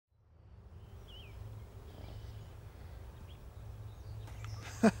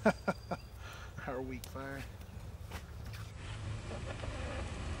Our weak fire.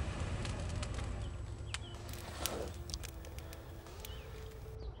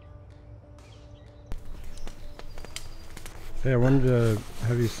 Hey, I wanted to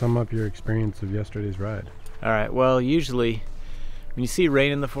have you sum up your experience of yesterday's ride. All right, well, usually when you see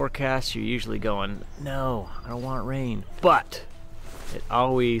rain in the forecast, you're usually going, no, I don't want rain. But it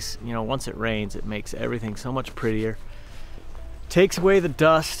always, you know, once it rains, it makes everything so much prettier. Takes away the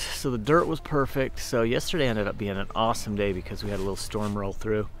dust, so the dirt was perfect. So yesterday ended up being an awesome day because we had a little storm roll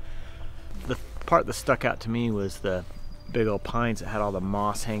through. The part that stuck out to me was the big old pines that had all the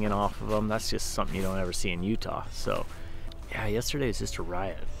moss hanging off of them. That's just something you don't ever see in Utah. So yeah, yesterday was just a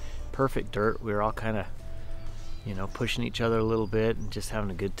riot. Perfect dirt. We were all kind of, you know, pushing each other a little bit and just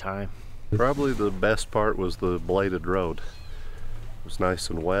having a good time. Probably the best part was the bladed road. It was nice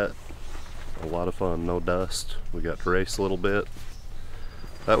and wet. A lot of fun, no dust. We got to race a little bit.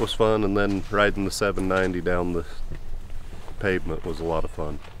 That was fun, and then riding the 790 down the pavement was a lot of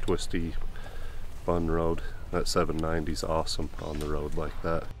fun. Twisty, fun road. That 790's awesome on the road like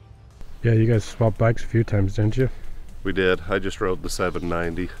that. Yeah, you guys swapped bikes a few times, didn't you? We did. I just rode the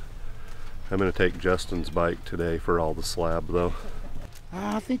 790. I'm going to take Justin's bike today for all the slab though.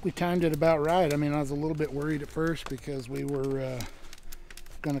 I think we timed it about right. I mean, I was a little bit worried at first because we were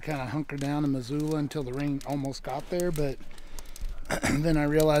going to kind of hunker down in Missoula until the rain almost got there, but then I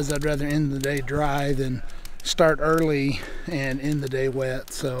realized I'd rather end the day dry than start early and end the day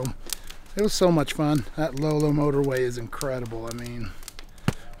wet. So it was so much fun. That Lolo motorway is incredible. I mean,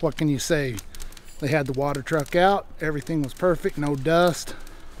 what can you say? They had the water truck out, everything was perfect, no dust.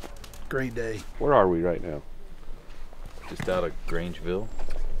 Great day. Where are we right now? Just out of Grangeville.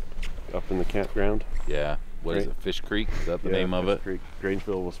 Up in the campground? Yeah. What is it? Fish Creek? Is that the name of it? Creek.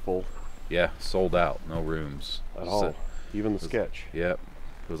 Grangeville was full. Yeah, sold out. No rooms. At all. Even the sketch. Yep.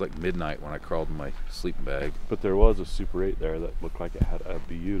 It was like midnight when I crawled in my sleeping bag. But there was a Super 8 there that looked like it had a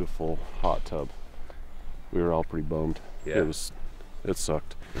beautiful hot tub. We were all pretty bummed. Yeah. It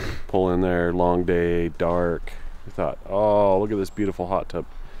sucked. Pull in there, long day, dark. We thought, oh, look at this beautiful hot tub.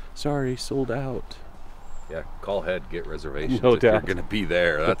 Sorry, sold out. Yeah, call ahead, get reservations No if doubt. you're going to be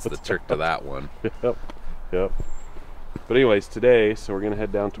there. That's the trick to that one. Yep. But anyways, today, so we're going to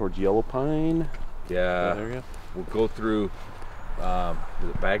head down towards Yellow Pine. Yeah. That area. We'll go through is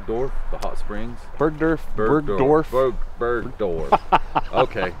it Bagdorf, the hot springs? Bergdorf. Bergdorf.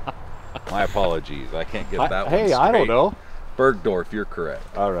 Okay. My apologies. I can't get that one Hey, straight. I don't know. Bergdorf, you're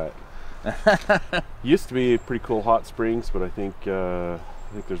correct. All right. Used to be pretty cool hot springs, but I think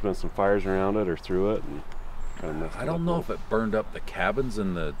there's been some fires around it or through it, and kind of messed I it don't up know a if it burned up the cabins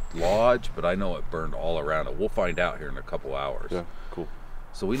in the lodge, but I know it burned all around it. We'll find out here in a couple hours. Yeah, cool.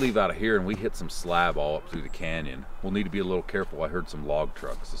 So we leave out of here and we hit some slab all up through the canyon. We'll need to be a little careful. I heard some log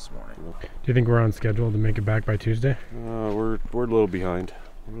trucks this morning. Do you think we're on schedule to make it back by Tuesday? We're a little behind.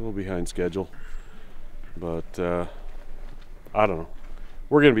 We're a little behind schedule, but I don't know.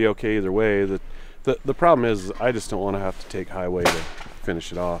 We're gonna be okay either way. The problem is I just don't want to have to take highway to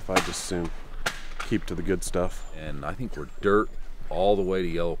finish it off. I just soon keep to the good stuff. And I think we're dirt all the way to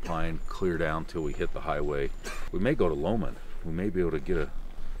Yellow Pine, clear down till we hit the highway. We may go to Loman. We may be able to get a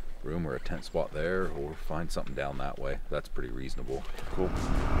room or a tent spot there, or find something down that way. That's pretty reasonable. Cool.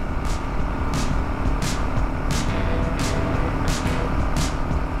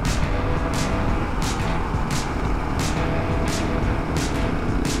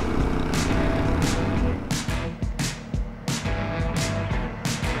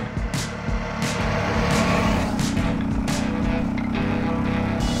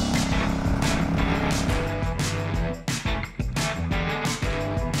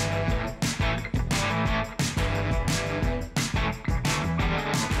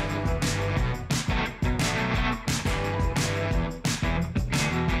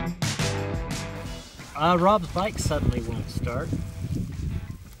 Rob's bike suddenly won't start.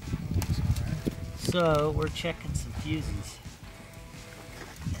 So we're checking some fuses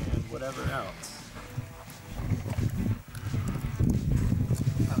and whatever else.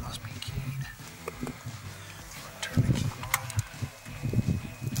 That must be keyed. Turn the key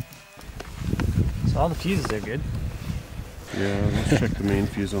on. So all the fuses are good. Yeah, let's check the main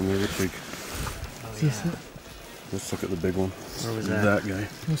fuse on the other pig. Oh, yeah. Let's look at the big one. Where was that? That guy.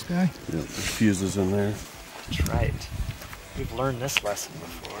 This guy? Yep, there's fuses in there. That's right. We've learned this lesson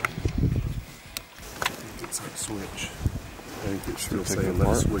before. It's that switch. I think it's still Still saying saying that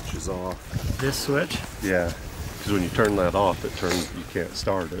that switch is off. This switch? Yeah, because when you turn that off, it turns. You can't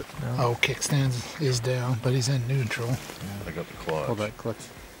start it. No. Oh, kickstand is down, but he's in neutral. I got the clutch. Hold that clutch.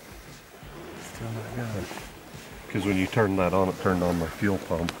 Still not going. Because when you turned that on, it turned on my fuel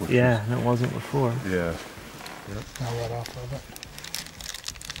pump. Which Yeah, and it wasn't before. Yeah. I'll let off of it.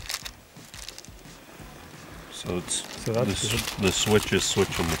 So it's So that's the switch is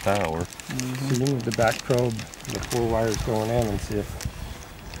switching the power. So you need to back probe the 4 wires going in and see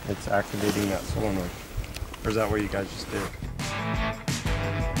if it's activating that solenoid. Or is that what you guys just did?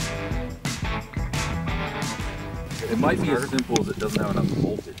 It might be as simple as it doesn't have enough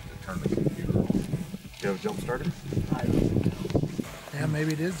voltage to turn the computer on. Do you have a jump starter? Yeah,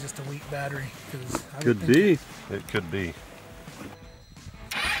 maybe it is just a weak battery. Could be. It could be.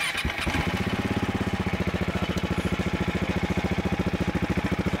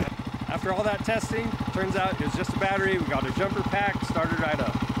 After all that testing, turns out it was just a battery. We got a jumper pack, started right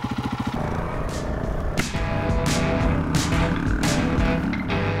up.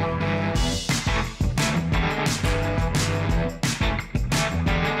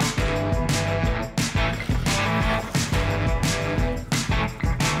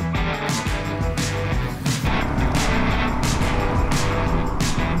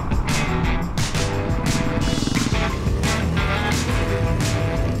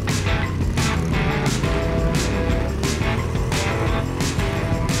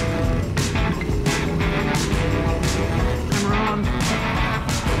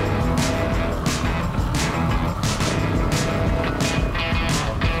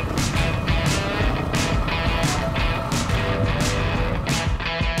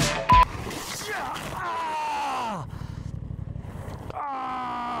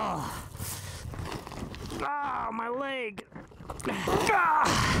 My leg.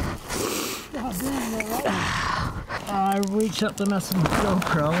 I reached up to mess with my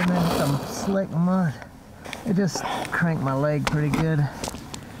GoPro and then some slick mud. It just cranked my leg pretty good.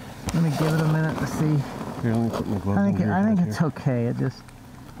 Let me give it a minute to see. Here, let me put my gloves on here. I think it's okay. It just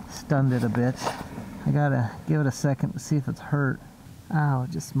stunned it a bit. I gotta give it a second to see if it's hurt. Ow,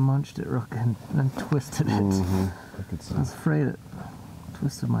 it just munched it real good and then twisted it. I could see. I was afraid it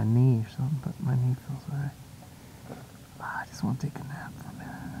twisted my knee or something, but my knee feels alright. I just want to take a nap for a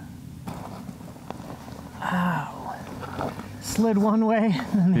minute. Ow. Slid one way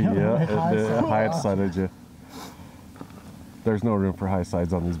and the other way. High-sided you. There's no room for high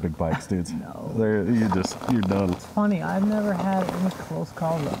sides on these big bikes, dudes. No. You're done. It's funny, I've never had any close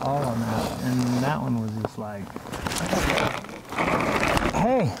calls at all on that, and that one was just like,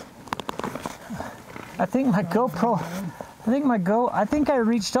 hey, I think my GoPro, I think I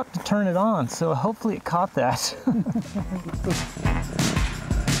reached up to turn it on, so hopefully it caught that.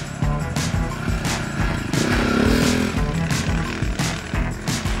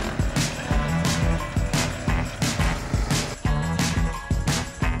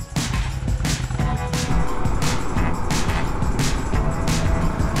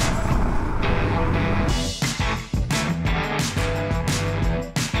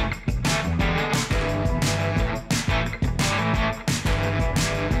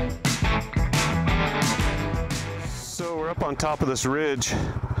 On top of this ridge,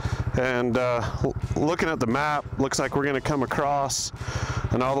 and looking at the map, looks like we're going to come across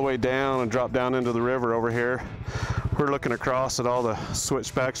and all the way down and drop down into the river over here. We're looking across at all the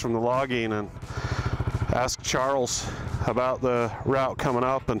switchbacks from the logging and asked Charles about the route coming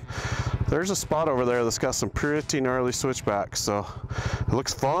up, and there's a spot over there that's got some pretty gnarly switchbacks, so it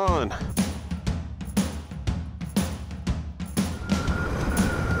looks fun.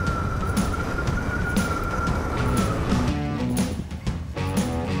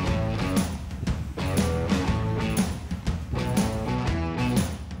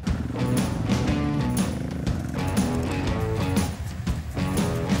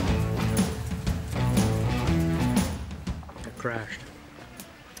 Crashed.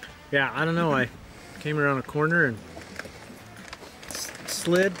 Yeah, I don't know. I came around a corner and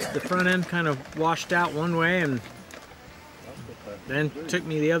slid. The front end kind of washed out one way and then took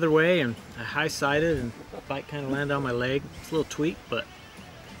me the other way, and I high-sided and the bike kind of landed on my leg. It's a little tweak, but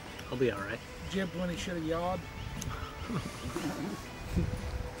I'll be all right. Jibbed when he should have yawed.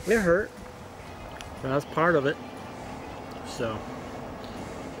 It hurt. But that's part of it. So,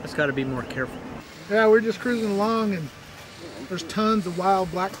 just got to be more careful. Yeah, we're just cruising along and there's tons of wild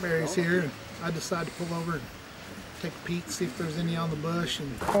blackberries here, and I decided to pull over and take a peek, see if there's any on the bush.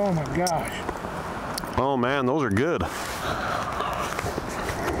 And oh my gosh! Oh man, those are good.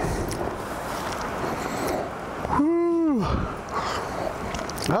 Whew.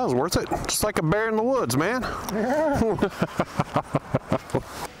 That was worth it. Just like a bear in the woods, man. Yeah.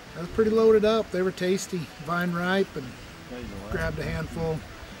 I was pretty loaded up. They were tasty, vine ripe, and grabbed a handful.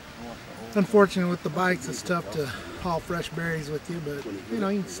 Unfortunately, with the bikes, it's tough to haul fresh berries with you, but you know,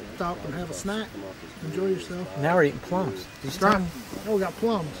 you can stop and have a snack, enjoy yourself. Now we're eating plums. Oh, we got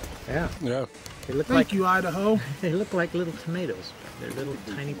plums. Yeah. Yeah. They look Thank you, Idaho. They look like little tomatoes. They're little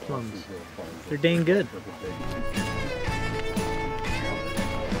tiny plums. They're dang good.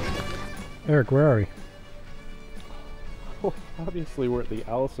 Eric, where are we? Oh, obviously we're at the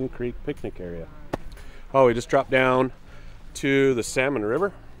Allison Creek picnic area. Oh, we just dropped down to the Salmon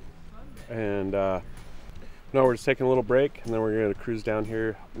River, and no, we're just taking a little break, and then we're going to cruise down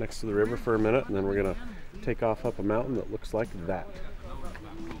here next to the river for a minute, and then we're going to take off up a mountain that looks like that.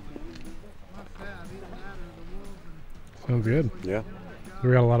 Sounds good. Yeah.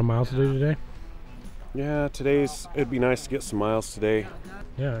 We got a lot of miles to do today. Yeah, it'd be nice to get some miles today.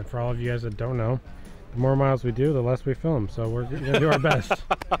 Yeah, and for all of you guys that don't know, the more miles we do, the less we film. So we're gonna do our best.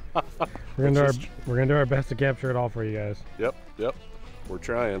 We're gonna do our best to capture it all for you guys. Yep. We're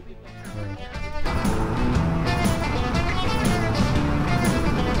trying.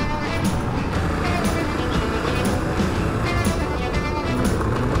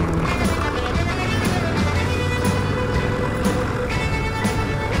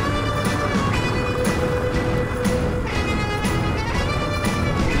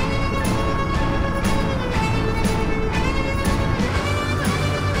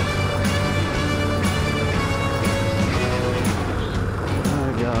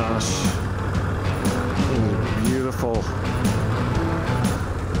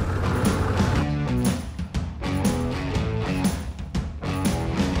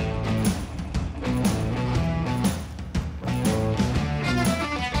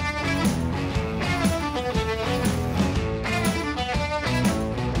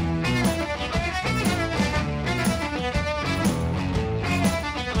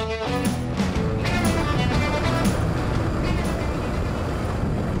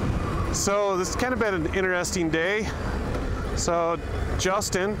 So this has kind of been an interesting day. So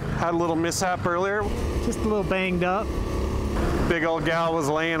Justin had a little mishap earlier. Just a little banged up. Big old gal was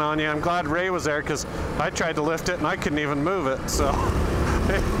laying on you. I'm glad Ray was there because I tried to lift it and I couldn't even move it. So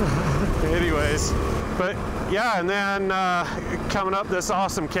anyways, but yeah, and then coming up this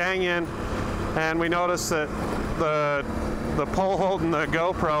awesome canyon, and we noticed that the pole holding the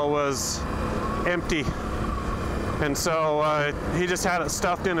GoPro was empty. And so he just had it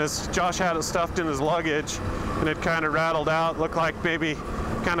stuffed in Josh had it stuffed in his luggage, and it kind of rattled out. Looked like maybe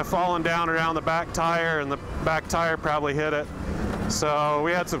kind of falling down around the back tire, and the back tire probably hit it. So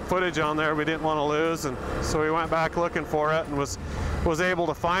we had some footage on there we didn't want to lose, and so we went back looking for it and was able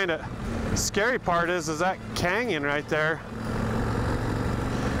to find it. The scary part is that canyon right there.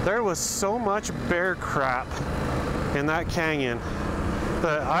 There was so much bear crap in that canyon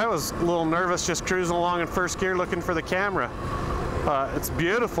that I was a little nervous just cruising along in first gear looking for the camera. It's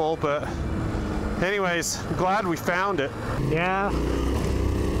beautiful, but anyways, I'm glad we found it. Yeah,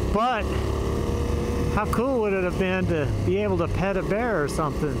 but how cool would it have been to be able to pet a bear or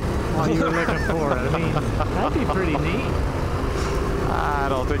something while you were looking for it? I mean, that'd be pretty neat. I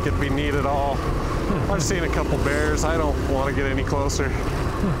don't think it'd be neat at all. I've seen a couple bears. I don't want to get any closer.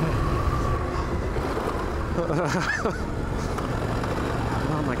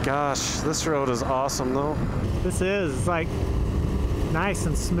 Oh my gosh, this road is awesome though. It's like nice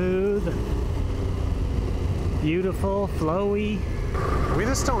and smooth, beautiful, flowy. We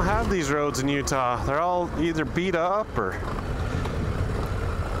just don't have these roads in Utah. They're all either beat up or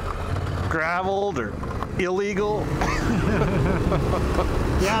graveled or illegal.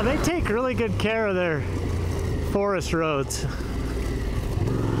 Yeah, they take really good care of their forest roads.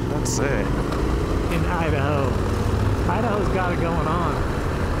 Let's see. In Idaho. Idaho's got it going on.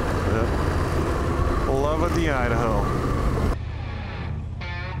 Yep. Love of the Idaho.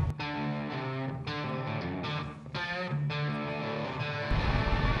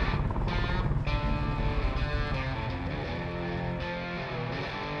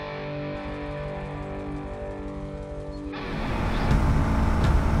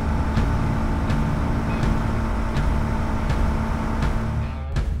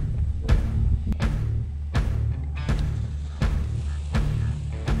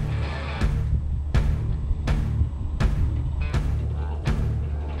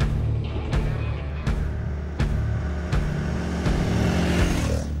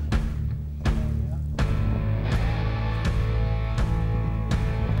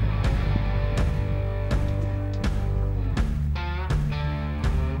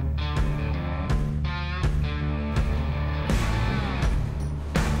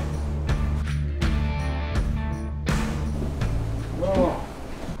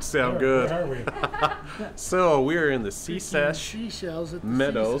 sound good. Where are we? So we're in the Seashells Seashells at the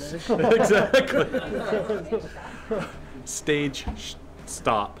Meadows. seaside. Exactly. Stage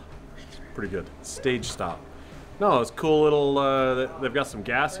stop. Pretty good. Stage stop. No, it's cool little, they've got some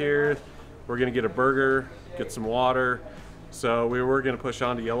gas here. We're gonna get a burger, get some water. So we were gonna push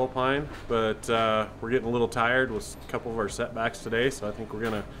on to Yellow Pine, but we're getting a little tired with a couple of our setbacks today. So I think we're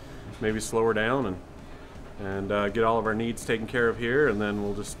gonna maybe slow her down and get all of our needs taken care of here, and then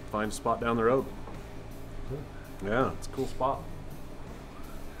we'll just find a spot down the road. Yeah, it's a cool spot.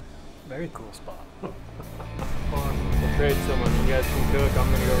 Very cool spot. We'll trade someone. You guys can cook.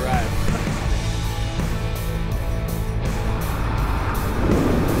 I'm gonna go ride.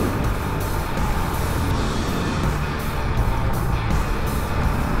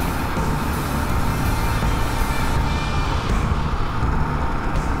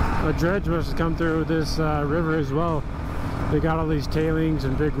 A dredge must have come through this river as well. They got all these tailings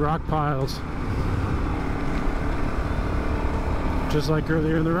and big rock piles. Just like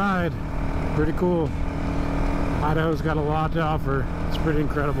earlier in the ride. Pretty cool. Idaho's got a lot to offer. It's pretty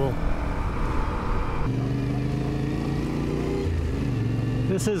incredible.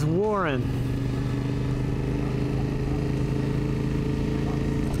 This is Warren.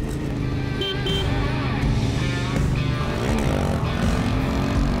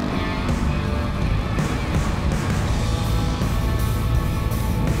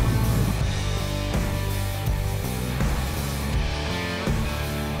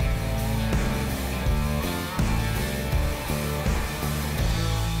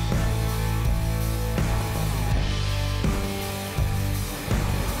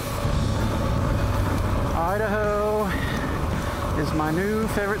 Idaho is my new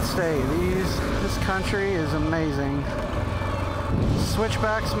favorite state. This country is amazing.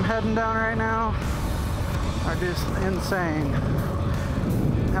 Switchbacks I'm heading down right now are just insane.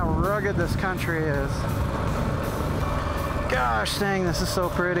 How rugged this country is. Gosh dang, this is so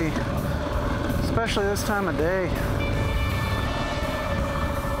pretty. Especially this time of day.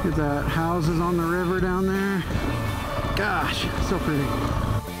 Look at that, houses on the river down there. Gosh, so pretty.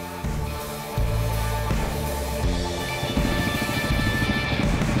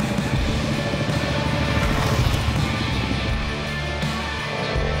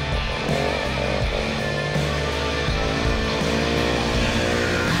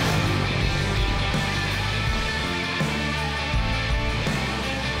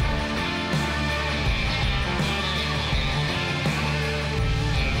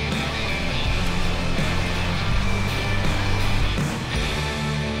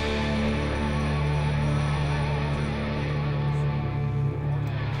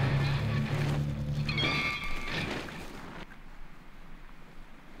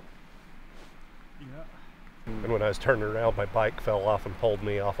 And when I was turning around, my bike fell off and pulled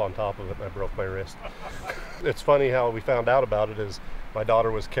me off on top of it, and I broke my wrist. It's funny how we found out about it is my daughter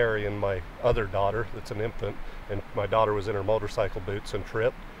was carrying my other daughter that's an infant, and my daughter was in her motorcycle boots and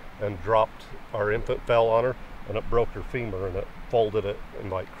tripped and dropped. Our infant fell on her, and it broke her femur, and it folded it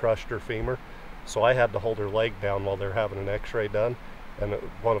and like crushed her femur. So I had to hold her leg down while they're having an x-ray done, and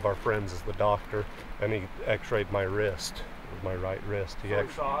one of our friends is the doctor, and he x-rayed my wrist. My right wrist.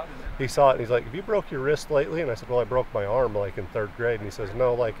 He saw it and he's like, "Have you broke your wrist lately?" And I said, "Well, I broke my arm like in 3rd grade." And he says,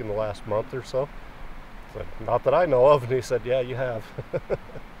 "No, like in the last month or so." I said, "Not that I know of." And he said, "Yeah, you have."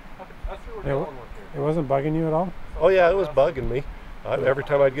 It wasn't bugging you at all? Oh yeah, it was bugging me. Every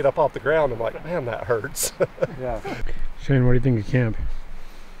time I'd get up off the ground, I'm like, "Man, that hurts." Yeah. Shane, what do you think of camp?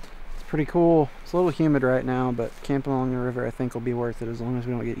 It's pretty cool. It's a little humid right now, but camping along the river I think will be worth it as long as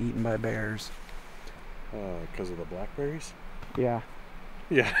we don't get eaten by bears. Because of the blackberries? Yeah.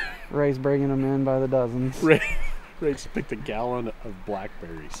 Yeah. Ray's bringing them in by the dozens. Ray just picked a gallon of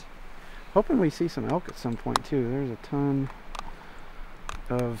blackberries. Hoping we see some elk at some point too. There's a ton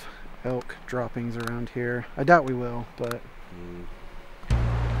of elk droppings around here. I doubt we will, but...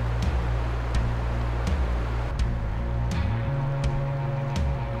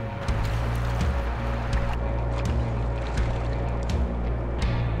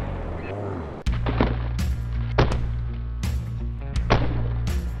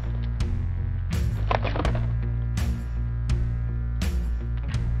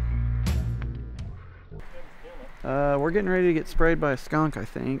 we're getting ready to get sprayed by a skunk, I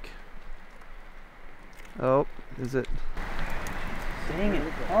think. Oh, is it? Dang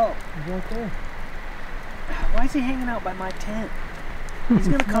it. Oh, he's right there. Why is he hanging out by my tent? He's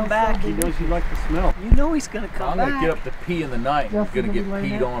going to come back. He knows you like the smell. You know he's going to come back. I'm going to get up to pee in the night. I'm going to get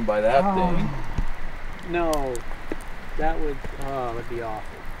peed on by that thing. No. That would be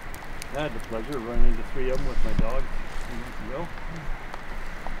awful. I had the pleasure of running into 3 of them with my dog 2 weeks ago.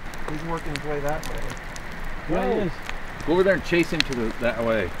 He's working his way that way. Yeah, he is. Go over there and chase him to that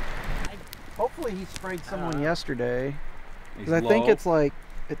way. Hopefully he sprayed someone yesterday. He's Because I think low. it's like,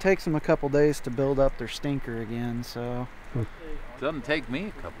 it takes them a couple days to build up their stinker again, so. Doesn't take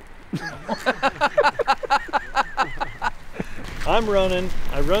me a couple. I'm running,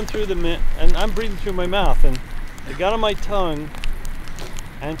 I run through the and I'm breathing through my mouth, and it got on my tongue,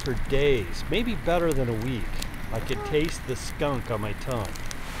 and for days, maybe better than a week, I could taste the skunk on my tongue.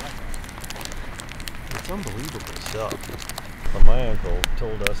 It's unbelievable stuff. Well, my uncle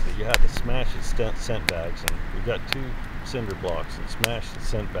told us that you had to smash the scent bags, and we got 2 cinder blocks and smashed the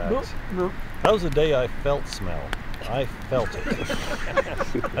scent bags. That was the day I felt smell. I felt it.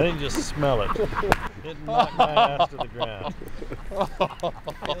 I didn't just smell it. It didn't knock my ass to the ground. Feel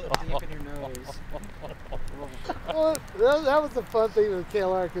it deep in your nose. Well, that was the fun thing with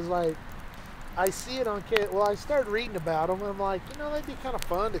KLR, because like I see it on I started reading about them, and I'm like, you know, that'd be kind of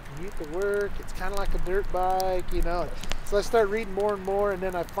fun to commute to work. It's kind of like a dirt bike, you know. So I start reading more and more, and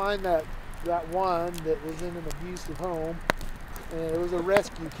then I find that one that was in an abusive home, and it was a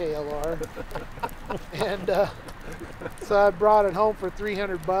rescue KLR. And so I brought it home for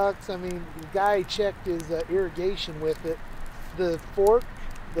 $300. I mean, the guy checked his irrigation with it. The fork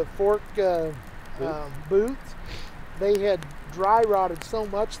boots, they had dry rotted so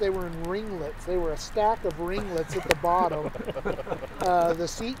much they were in ringlets. They were a stack of ringlets at the bottom. The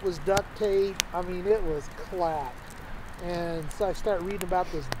seat was duct tape. I mean, it was clapped. And so I start reading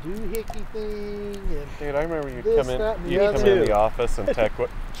about this doohickey thing. And Dude, I remember you this, come in, that, and the you come other. in the office and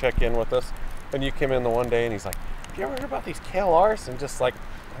check in with us, and you came in the one day and he's like, "Have you ever heard about these KLRs?" And just like,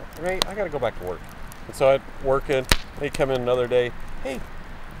 Ray, I got to go back to work. And so I'd working. They come in another day. Hey,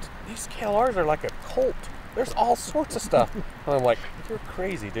 these KLRs are like a cult. There's all sorts of stuff. And I'm like, you're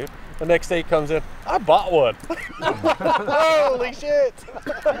crazy, dude. The next day he comes in, I bought one. Holy shit!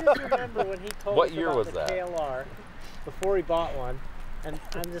 I just remember when he told What us year about was the that? KLR before he bought one, and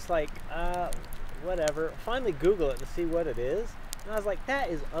I'm just like, whatever. Finally Google it to see what it is, and I was like,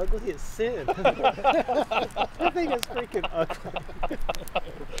 that is ugly as sin. That thing is freaking ugly.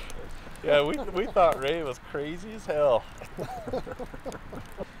 Yeah, we thought Ray was crazy as hell.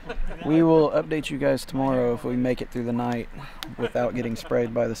 We will update you guys tomorrow if we make it through the night without getting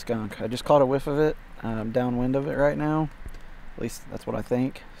sprayed by the skunk. I just caught a whiff of it. I'm downwind of it right now. At least that's what I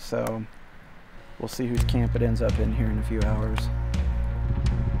think. So we'll see whose camp it ends up in here in a few hours.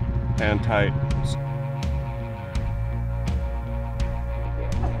 Hand tight.